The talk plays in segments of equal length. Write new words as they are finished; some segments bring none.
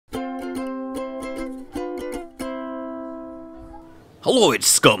Hello, it's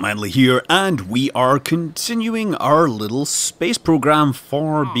Scott Manley here, and we are continuing our little space program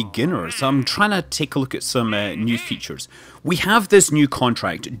for beginners. I'm trying to take a look at some new features. We have this new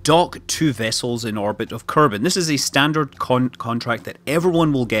contract, dock 2 vessels in orbit of Kerbal. This is a standard contract that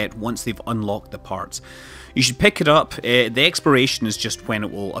everyone will get once they've unlocked the parts. You should pick it up. The expiration is just when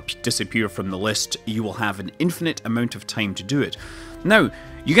it will disappear from the list. You will have an infinite amount of time to do it. Now,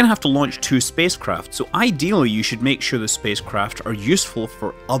 you're going to have to launch 2 spacecraft, so ideally you should make sure the spacecraft are useful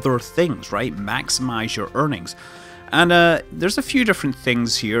for other things, right? Maximize your earnings. And there's a few different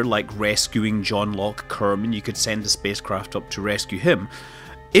things here, like rescuing John Locke Kerman. You could send the spacecraft up to rescue him.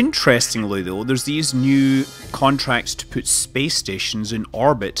 Interestingly though, there's these new contracts to put space stations in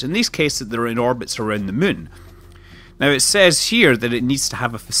orbit. In these cases, they're in orbits around the moon. Now it says here that it needs to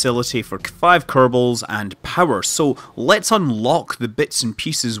have a facility for 5 Kerbals and power, so let's unlock the bits and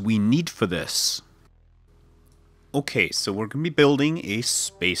pieces we need for this. Okay, so we're going to be building a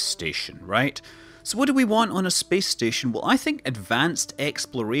space station, right? So what do we want on a space station? Well, I think advanced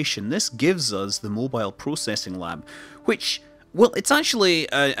exploration. This gives us the mobile processing lab, which, well, it's actually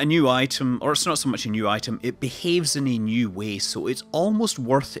a new item, or it's not so much a new item, it behaves in a new way, so it's almost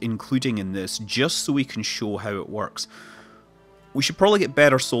worth including in this just so we can show how it works. We should probably get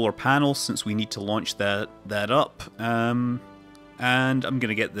better solar panels since we need to launch that up, and I'm going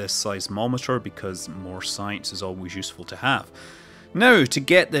to get this seismometer because more science is always useful to have. Now, to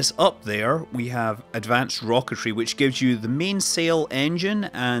get this up there, we have advanced rocketry, which gives you the mainsail engine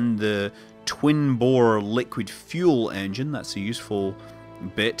and the twin-bore liquid fuel engine. That's a useful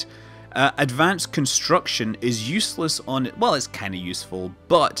bit. Advanced construction is useless on it. Well, it's kind of useful,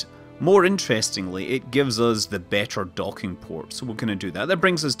 but more interestingly, it gives us the better docking port. So we're going to do that. That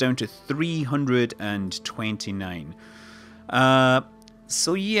brings us down to 329.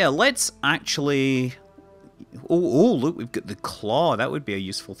 So yeah, let's actually... Oh, look, we've got the claw. That would be a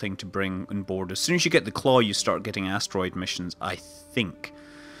useful thing to bring on board. As soon as you get the claw, you start getting asteroid missions, I think.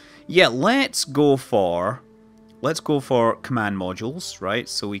 Yeah, let's go for command modules, right?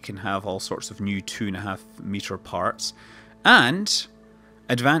 So we can have all sorts of new 2.5 meter parts. And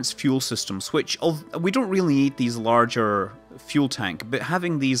advanced fuel systems, which we don't really need these larger fuel tank, but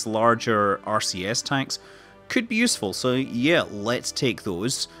having these larger RCS tanks could be useful. So yeah, let's take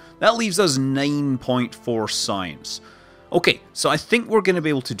those. That leaves us 9.4 science. Okay, so I think we're going to be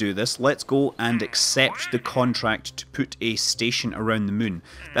able to do this. Let's go and accept the contract to put a station around the moon.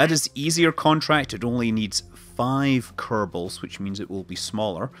 That is easier contract. It only needs 5 Kerbals, which means it will be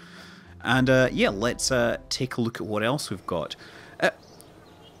smaller. And yeah, let's take a look at what else we've got.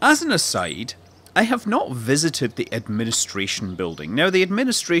 As an aside, I have not visited the administration building. Now, the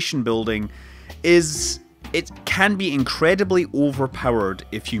administration building is... It can be incredibly overpowered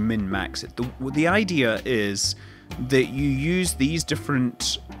if you min-max it. The idea is that you use these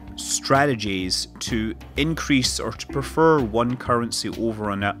different strategies to increase or to prefer one currency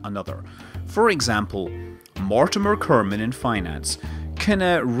over another. For example, Mortimer Kerman in finance can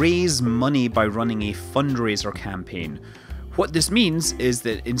raise money by running a fundraiser campaign. What this means is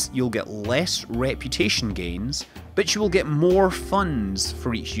that you'll get less reputation gains, but you will get more funds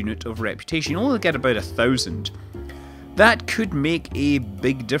for each unit of reputation. You'll only get about 1,000. That could make a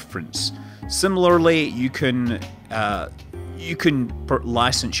big difference. Similarly, you can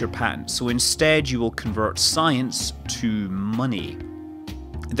license your patents. So instead, you will convert science to money.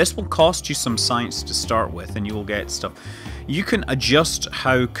 This will cost you some science to start with, and you will get stuff. You can adjust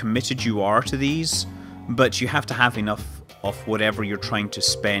how committed you are to these, but you have to have enough of whatever you're trying to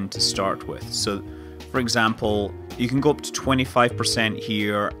spend to start with. So, for example, you can go up to 25%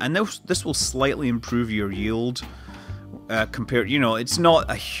 here, and this will slightly improve your yield compared. You know, it's not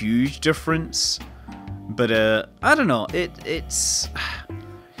a huge difference, but I don't know.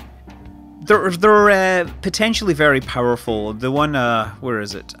 They're potentially very powerful. The one, where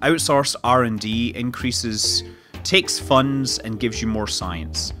is it? Outsourced R&D takes funds and gives you more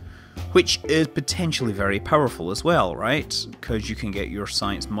science, which is potentially very powerful as well, right? Because you can get your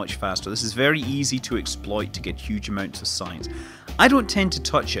science much faster. This is very easy to exploit to get huge amounts of science. I don't tend to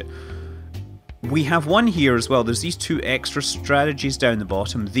touch it. We have one here as well. There's these 2 extra strategies down the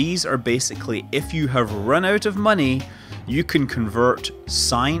bottom. These are basically, if you have run out of money, you can convert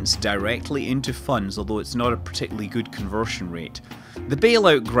science directly into funds, although it's not a particularly good conversion rate. The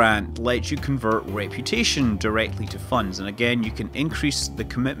bailout grant lets you convert reputation directly to funds, and again, you can increase the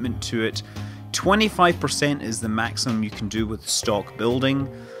commitment to it. 25% is the maximum you can do with stock building.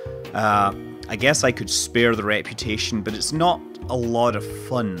 I guess I could spare the reputation, but it's not a lot of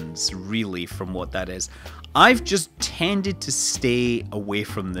funds, really, from what that is. I've just tended to stay away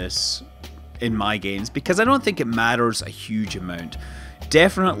from this in my games because I don't think it matters a huge amount.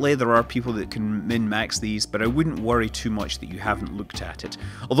 Definitely there are people that can min-max these, but I wouldn't worry too much that you haven't looked at it.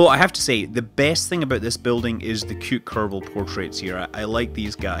 Although I have to say, the best thing about this building is the cute Kerbal portraits here. I like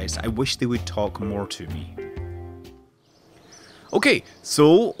these guys. I wish they would talk more to me. Okay,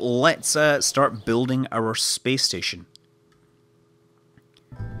 so let's start building our space station.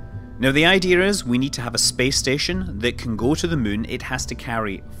 Now the idea is we need to have a space station that can go to the moon. It has to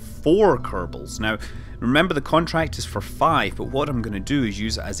carry 4 Kerbals. Now remember the contract is for 5, but what I'm going to do is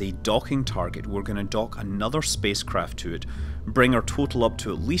use it as a docking target. We're going to dock another spacecraft to it, bring our total up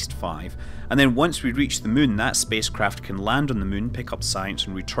to at least 5, and then once we reach the moon, that spacecraft can land on the moon, pick up science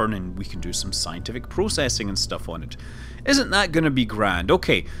and return, and we can do some scientific processing and stuff on it. Isn't that going to be grand?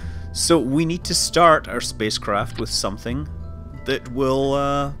 Okay, so we need to start our spacecraft with something that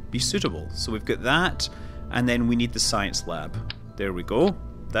will be suitable. So we've got that, and then we need the science lab. There we go.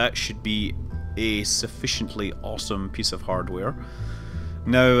 That should be a sufficiently awesome piece of hardware.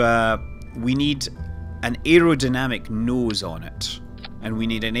 Now we need an aerodynamic nose on it, and we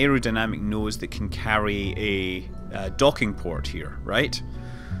need an aerodynamic nose that can carry a docking port here, right?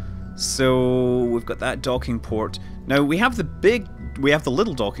 So we've got that docking port. Now we have the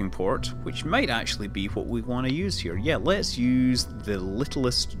little docking port, which might actually be what we want to use here. Yeah, let's use the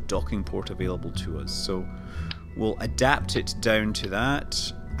littlest docking port available to us. So we'll adapt it down to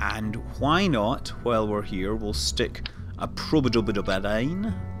that, and why not, while we're here, we'll stick a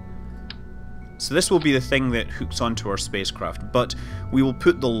probidobidobadine. So this will be the thing that hooks onto our spacecraft, but we will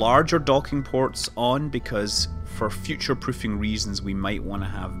put the larger docking ports on because for future-proofing reasons we might want to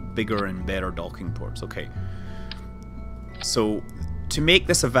have bigger and better docking ports. Okay. So to make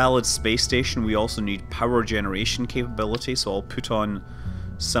this a valid space station, we also need power generation capability, so I'll put on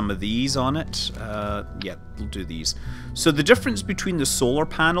some of these on it. Yeah, we'll do these. So the difference between the solar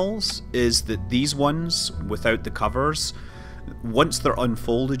panels is that these ones, without the covers, once they're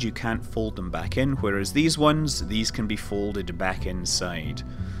unfolded you can't fold them back in, whereas these ones, these can be folded back inside.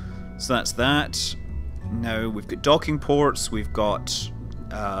 So that's that. Now we've got docking ports, we've got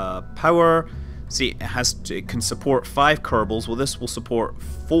power. See, it can support 5 Kerbals. Well, this will support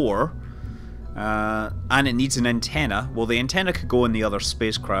 4. And it needs an antenna. Well, the antenna could go in the other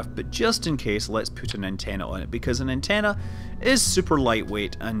spacecraft, but just in case, let's put an antenna on it, because an antenna is super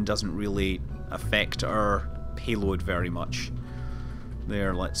lightweight and doesn't really affect our payload very much.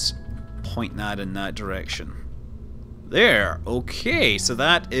 There, let's point that in that direction. There, okay, so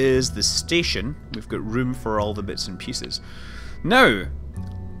that is the station. We've got room for all the bits and pieces. Now,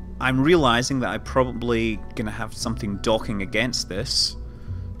 I'm realizing that I'm probably going to have something docking against this,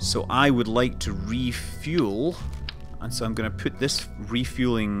 so I would like to refuel, and so I'm going to put this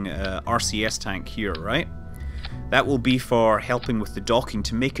refueling RCS tank here, right? That will be for helping with the docking.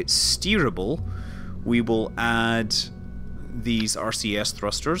 To make it steerable, we will add these RCS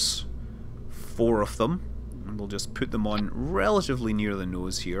thrusters, 4 of them, and we'll just put them on relatively near the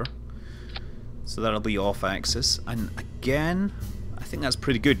nose here. So that'll be off axis, and again, I think that's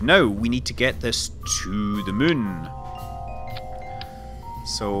pretty good. Now we need to get this to the moon.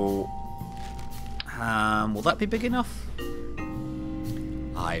 So, will that be big enough?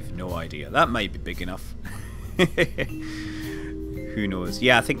 I've no idea. That might be big enough. Who knows?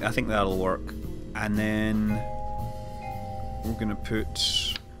 Yeah, I think that'll work. And then we're gonna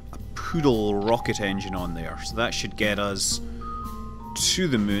put a Poodle rocket engine on there. So that should get us to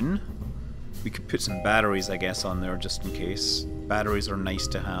the moon. We could put some batteries, I guess, on there just in case. Batteries are nice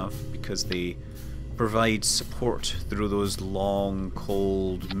to have because they provide support through those long,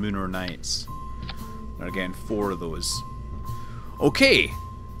 cold Munar nights. And again, 4 of those. Okay.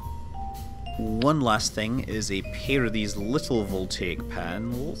 One last thing is a pair of these little voltaic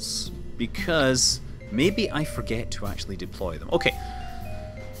panels, because maybe I forget to actually deploy them. Okay.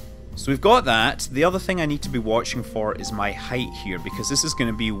 So we've got that. The other thing I need to be watching for is my height here, because this is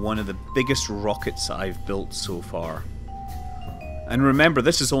going to be one of the biggest rockets I've built so far. And remember,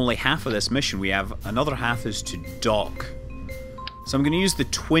 this is only half of this mission. We have another half is to dock. So I'm going to use the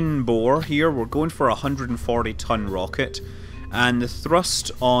twin bore here. We're going for a 140-ton rocket, and the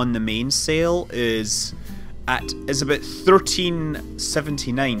thrust on the mainsail is about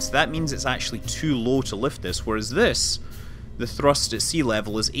 1379. So that means it's actually too low to lift this, whereas this, the thrust at sea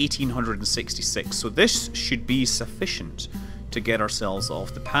level, is 1866. So this should be sufficient to get ourselves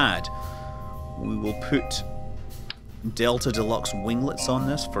off the pad. We will put Delta Deluxe winglets on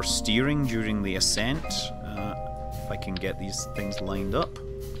this for steering during the ascent. If I can get these things lined up.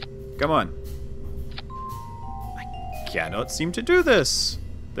 Come on. I cannot seem to do this.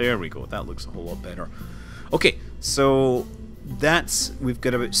 There we go. That looks a whole lot better. Okay, so we've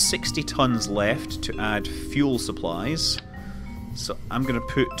got about 60 tons left to add fuel supplies. So I'm going to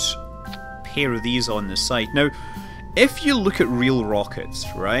put a pair of these on the side. Now, if you look at real rockets,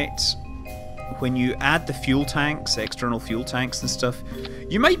 right, when you add the fuel tanks, external fuel tanks and stuff,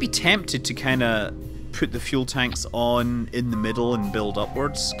 you might be tempted to kind of put the fuel tanks on in the middle and build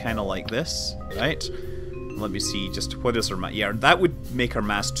upwards, kind of like this, right? Let me see, just what is our mass? Yeah, that would make our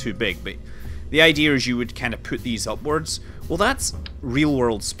mass too big, but the idea is you would kind of put these upwards. Well, that's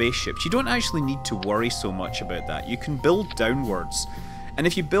real-world spaceships. You don't actually need to worry so much about that. You can build downwards, and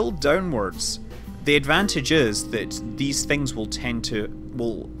if you build downwards, the advantage is that these things will tend to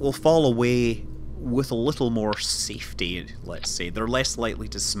will fall away with a little more safety, let's say. They're less likely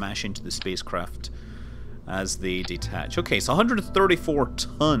to smash into the spacecraft as they detach. Okay, so 134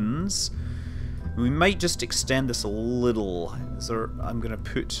 tons. We might just extend this a little. I'm going to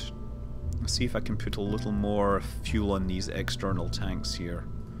put... Let's see if I can put a little more fuel on these external tanks here.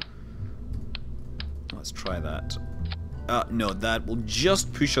 Let's try that. No, that will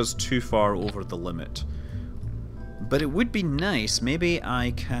just push us too far over the limit. But it would be nice, maybe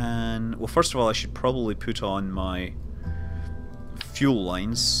I can... Well, first of all, I should probably put on my fuel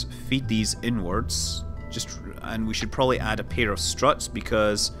lines, feed these inwards, and we should probably add a pair of struts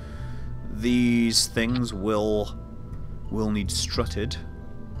because these things will need strutted.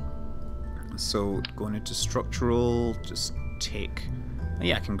 So, going into structural, just take...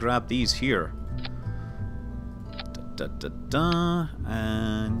 Yeah, I can grab these here.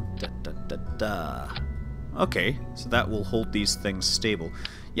 And okay, so that will hold these things stable.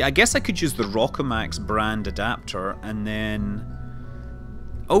 Yeah, I guess I could use the Rockomax brand adapter and then...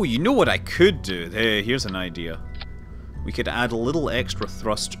 Oh, you know what I could do? Hey, here's an idea. We could add a little extra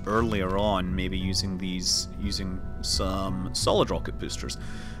thrust earlier on, maybe using some solid rocket boosters.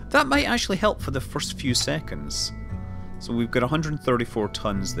 That might actually help for the first few seconds. So we've got 134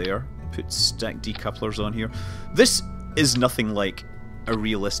 tons there. Put stack decouplers on here. This is nothing like a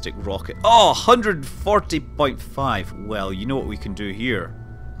realistic rocket. Oh, 140.5. Well, you know what we can do here.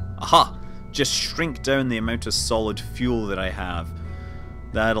 Aha! Just shrink down the amount of solid fuel that I have.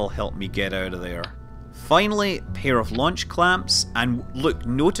 That'll help me get out of there. Finally, a pair of launch clamps. And look,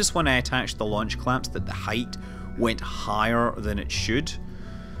 notice when I attached the launch clamps that the height went higher than it should.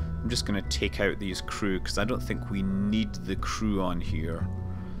 I'm just going to take out these crew because I don't think we need the crew on here.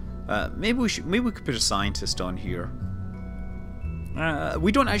 Maybe we could put a scientist on here.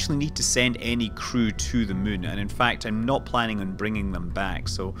 We don't actually need to send any crew to the moon, and in fact I'm not planning on bringing them back,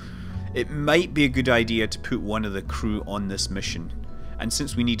 so it might be a good idea to put one of the crew on this mission. And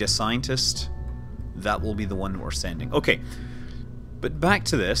since we need a scientist, that will be the one we're sending. Okay, but back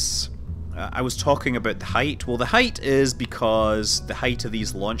to this. I was talking about the height. Well, the height is because the height of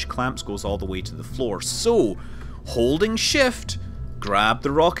these launch clamps goes all the way to the floor. So, holding shift, grab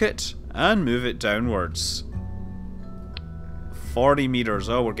the rocket and move it downwards. 40 meters.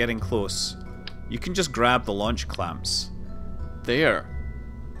 Oh, we're getting close. You can just grab the launch clamps. There.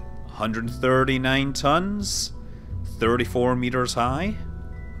 139 tons. 34 meters high.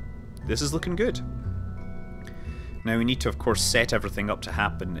 This is looking good. Now we need to, of course, set everything up to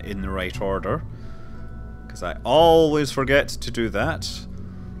happen in the right order, because I always forget to do that.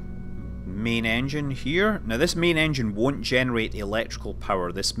 Main engine here. Now this main engine won't generate electrical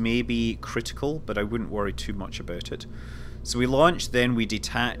power. This may be critical, but I wouldn't worry too much about it. So we launch, then we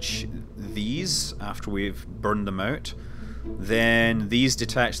detach these after we've burned them out. Then these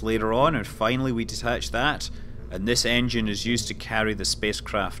detach later on, and finally we detach that. And this engine is used to carry the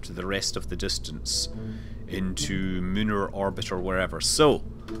spacecraft the rest of the distance into Munar orbit or wherever. So,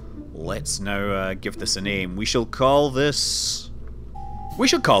 let's now give this a name. We shall call this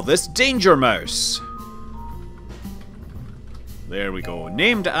Danger Mouse. There we go.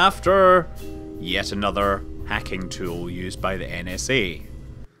 Named after yet another hacking tool used by the NSA.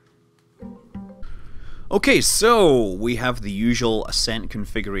 Okay, so we have the usual ascent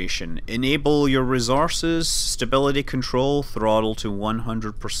configuration. Enable your resources, stability control, throttle to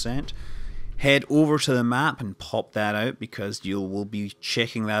 100%. Head over to the map and pop that out because you will be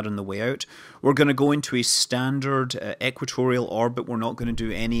checking that on the way out. We're going to go into a standard equatorial orbit. We're not going to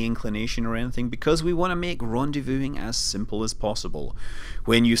do any inclination or anything because we want to make rendezvousing as simple as possible.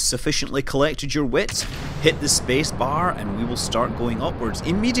 When you sufficiently collected your wits, hit the space bar and we will start going upwards.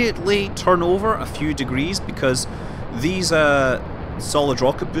 Immediately turn over a few degrees because these solid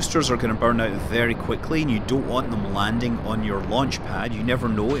rocket boosters are going to burn out very quickly and you don't want them landing on your launch pad. You never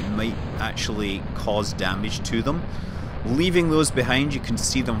know, it might actually cause damage to them. Leaving those behind, you can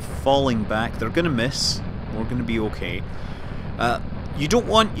see them falling back. They're going to miss. We're going to be okay. You don't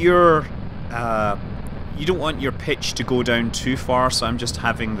want your you don't want your pitch to go down too far, so I'm just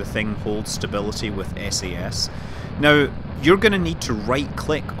having the thing hold stability with SAS. Now, you're going to need to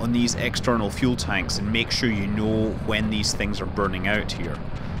right-click on these external fuel tanks and make sure you know when these things are burning out here.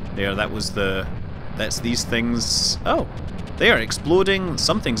 There, that's these things. Oh, they are exploding.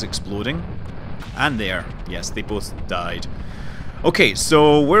 Something's exploding. And there. Yes, they both died. Okay,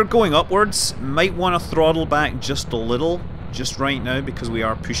 so we're going upwards. Might want to throttle back just a little, just right now, because we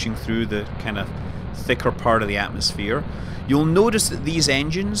are pushing through the kind of thicker part of the atmosphere. You'll notice that these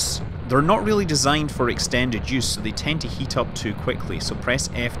engines, they're not really designed for extended use, so they tend to heat up too quickly. So press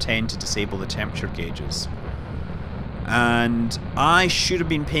F10 to disable the temperature gauges. And I should have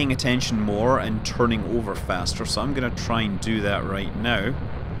been paying attention more and turning over faster, so I'm going to try and do that right now.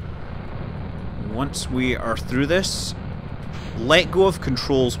 Once we are through this, let go of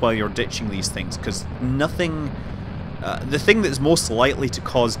controls while you're ditching these things, because nothing... the thing that's most likely to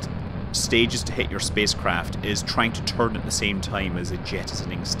cause stages to hit your spacecraft is trying to turn at the same time as the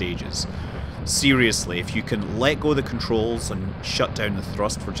jettisoning stages. Seriously, if you can let go of the controls and shut down the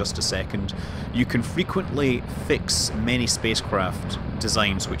thrust for just a second, you can frequently fix many spacecraft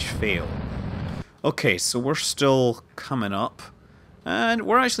designs which fail. Okay, so we're still coming up. And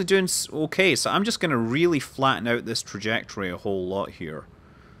we're actually doing okay, so I'm just going to really flatten out this trajectory a whole lot here.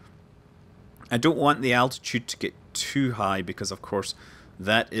 I don't want the altitude to get too high because, of course,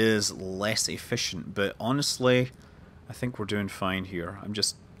 that is less efficient. But honestly, I think we're doing fine here. I'm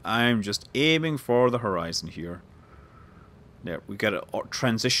just aiming for the horizon here. There, we got to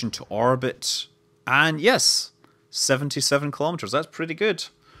transition to orbit. And yes, 77 kilometers. That's pretty good.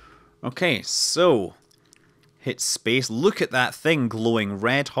 Okay, so... hit space. Look at that thing glowing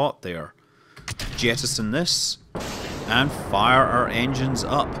red hot there. Jettison this and fire our engines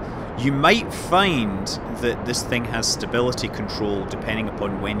up. You might find that this thing has stability control depending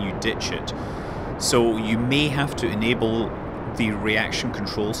upon when you ditch it. So you may have to enable the reaction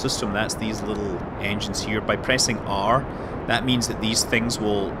control system. That's these little engines here. By pressing R, that means that these things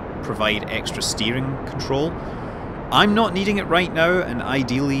will provide extra steering control. I'm not needing it right now, and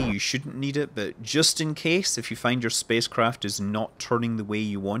ideally you shouldn't need it, but just in case, if you find your spacecraft is not turning the way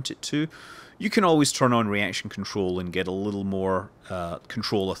you want it to, you can always turn on reaction control and get a little more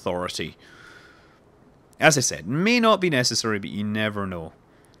control authority. As I said, may not be necessary, but you never know.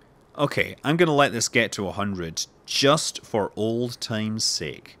 Okay, I'm going to let this get to 100, just for old time's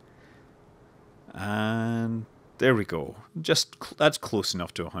sake. And there we go. That's close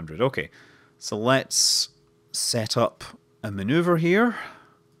enough to 100. Okay, so let's set up a maneuver here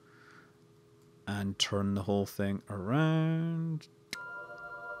and turn the whole thing around.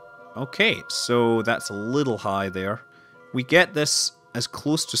 Okay, so that's a little high there. We get this as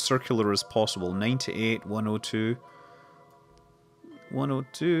close to circular as possible. 98, 102,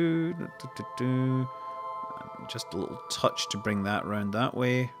 102, just a little touch to bring that around that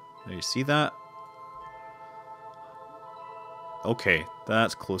way. There, you see that? Okay,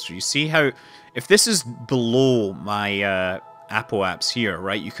 that's closer. You see how, if this is below my apoaps here,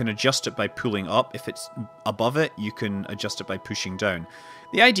 right, you can adjust it by pulling up. If it's above it, you can adjust it by pushing down.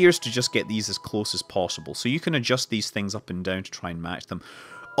 The idea is to just get these as close as possible. So you can adjust these things up and down to try and match them.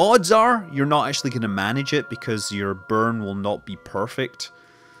 Odds are you're not actually going to manage it because your burn will not be perfect.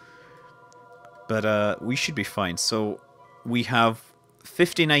 But we should be fine. So we have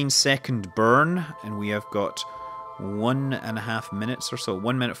 59-second burn, and we have got 1.5 minutes or so,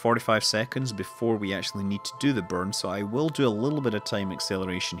 1 minute 45 seconds before we actually need to do the burn. So I will do a little bit of time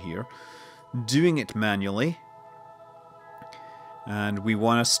acceleration here, doing it manually. And we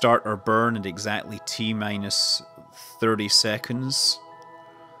want to start our burn at exactly T minus 30 seconds.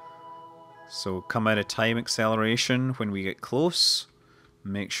 So come out of time acceleration when we get close.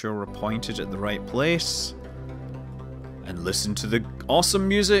 Make sure we're pointed at the right place. And listen to the awesome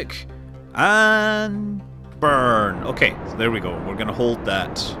music. And burn. Okay, so there we go. We're going to hold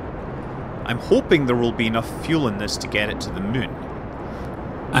that. I'm hoping there will be enough fuel in this to get it to the moon.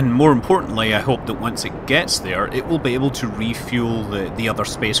 And more importantly, I hope that once it gets there, it will be able to refuel the other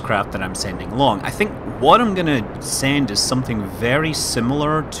spacecraft that I'm sending along. I think what I'm going to send is something very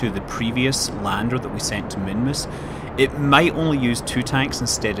similar to the previous lander that we sent to Minmus. It might only use 2 tanks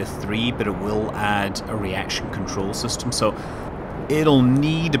instead of 3, but it will add a reaction control system. So it'll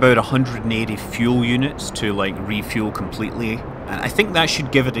need about 180 fuel units to like refuel completely. And I think that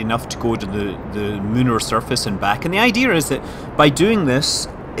should give it enough to go to the lunar surface and back. And the idea is that by doing this,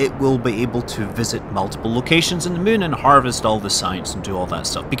 it will be able to visit multiple locations in the moon and harvest all the science and do all that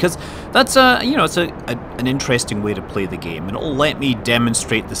stuff, because that's it's an interesting way to play the game, and it'll let me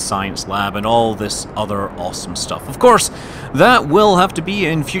demonstrate the science lab and all this other awesome stuff. Of course, that will have to be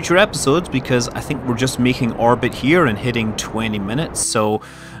in future episodes, because I think we're just making orbit here and hitting 20 minutes. So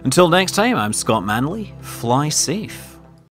until next time, I'm Scott Manley. Fly safe.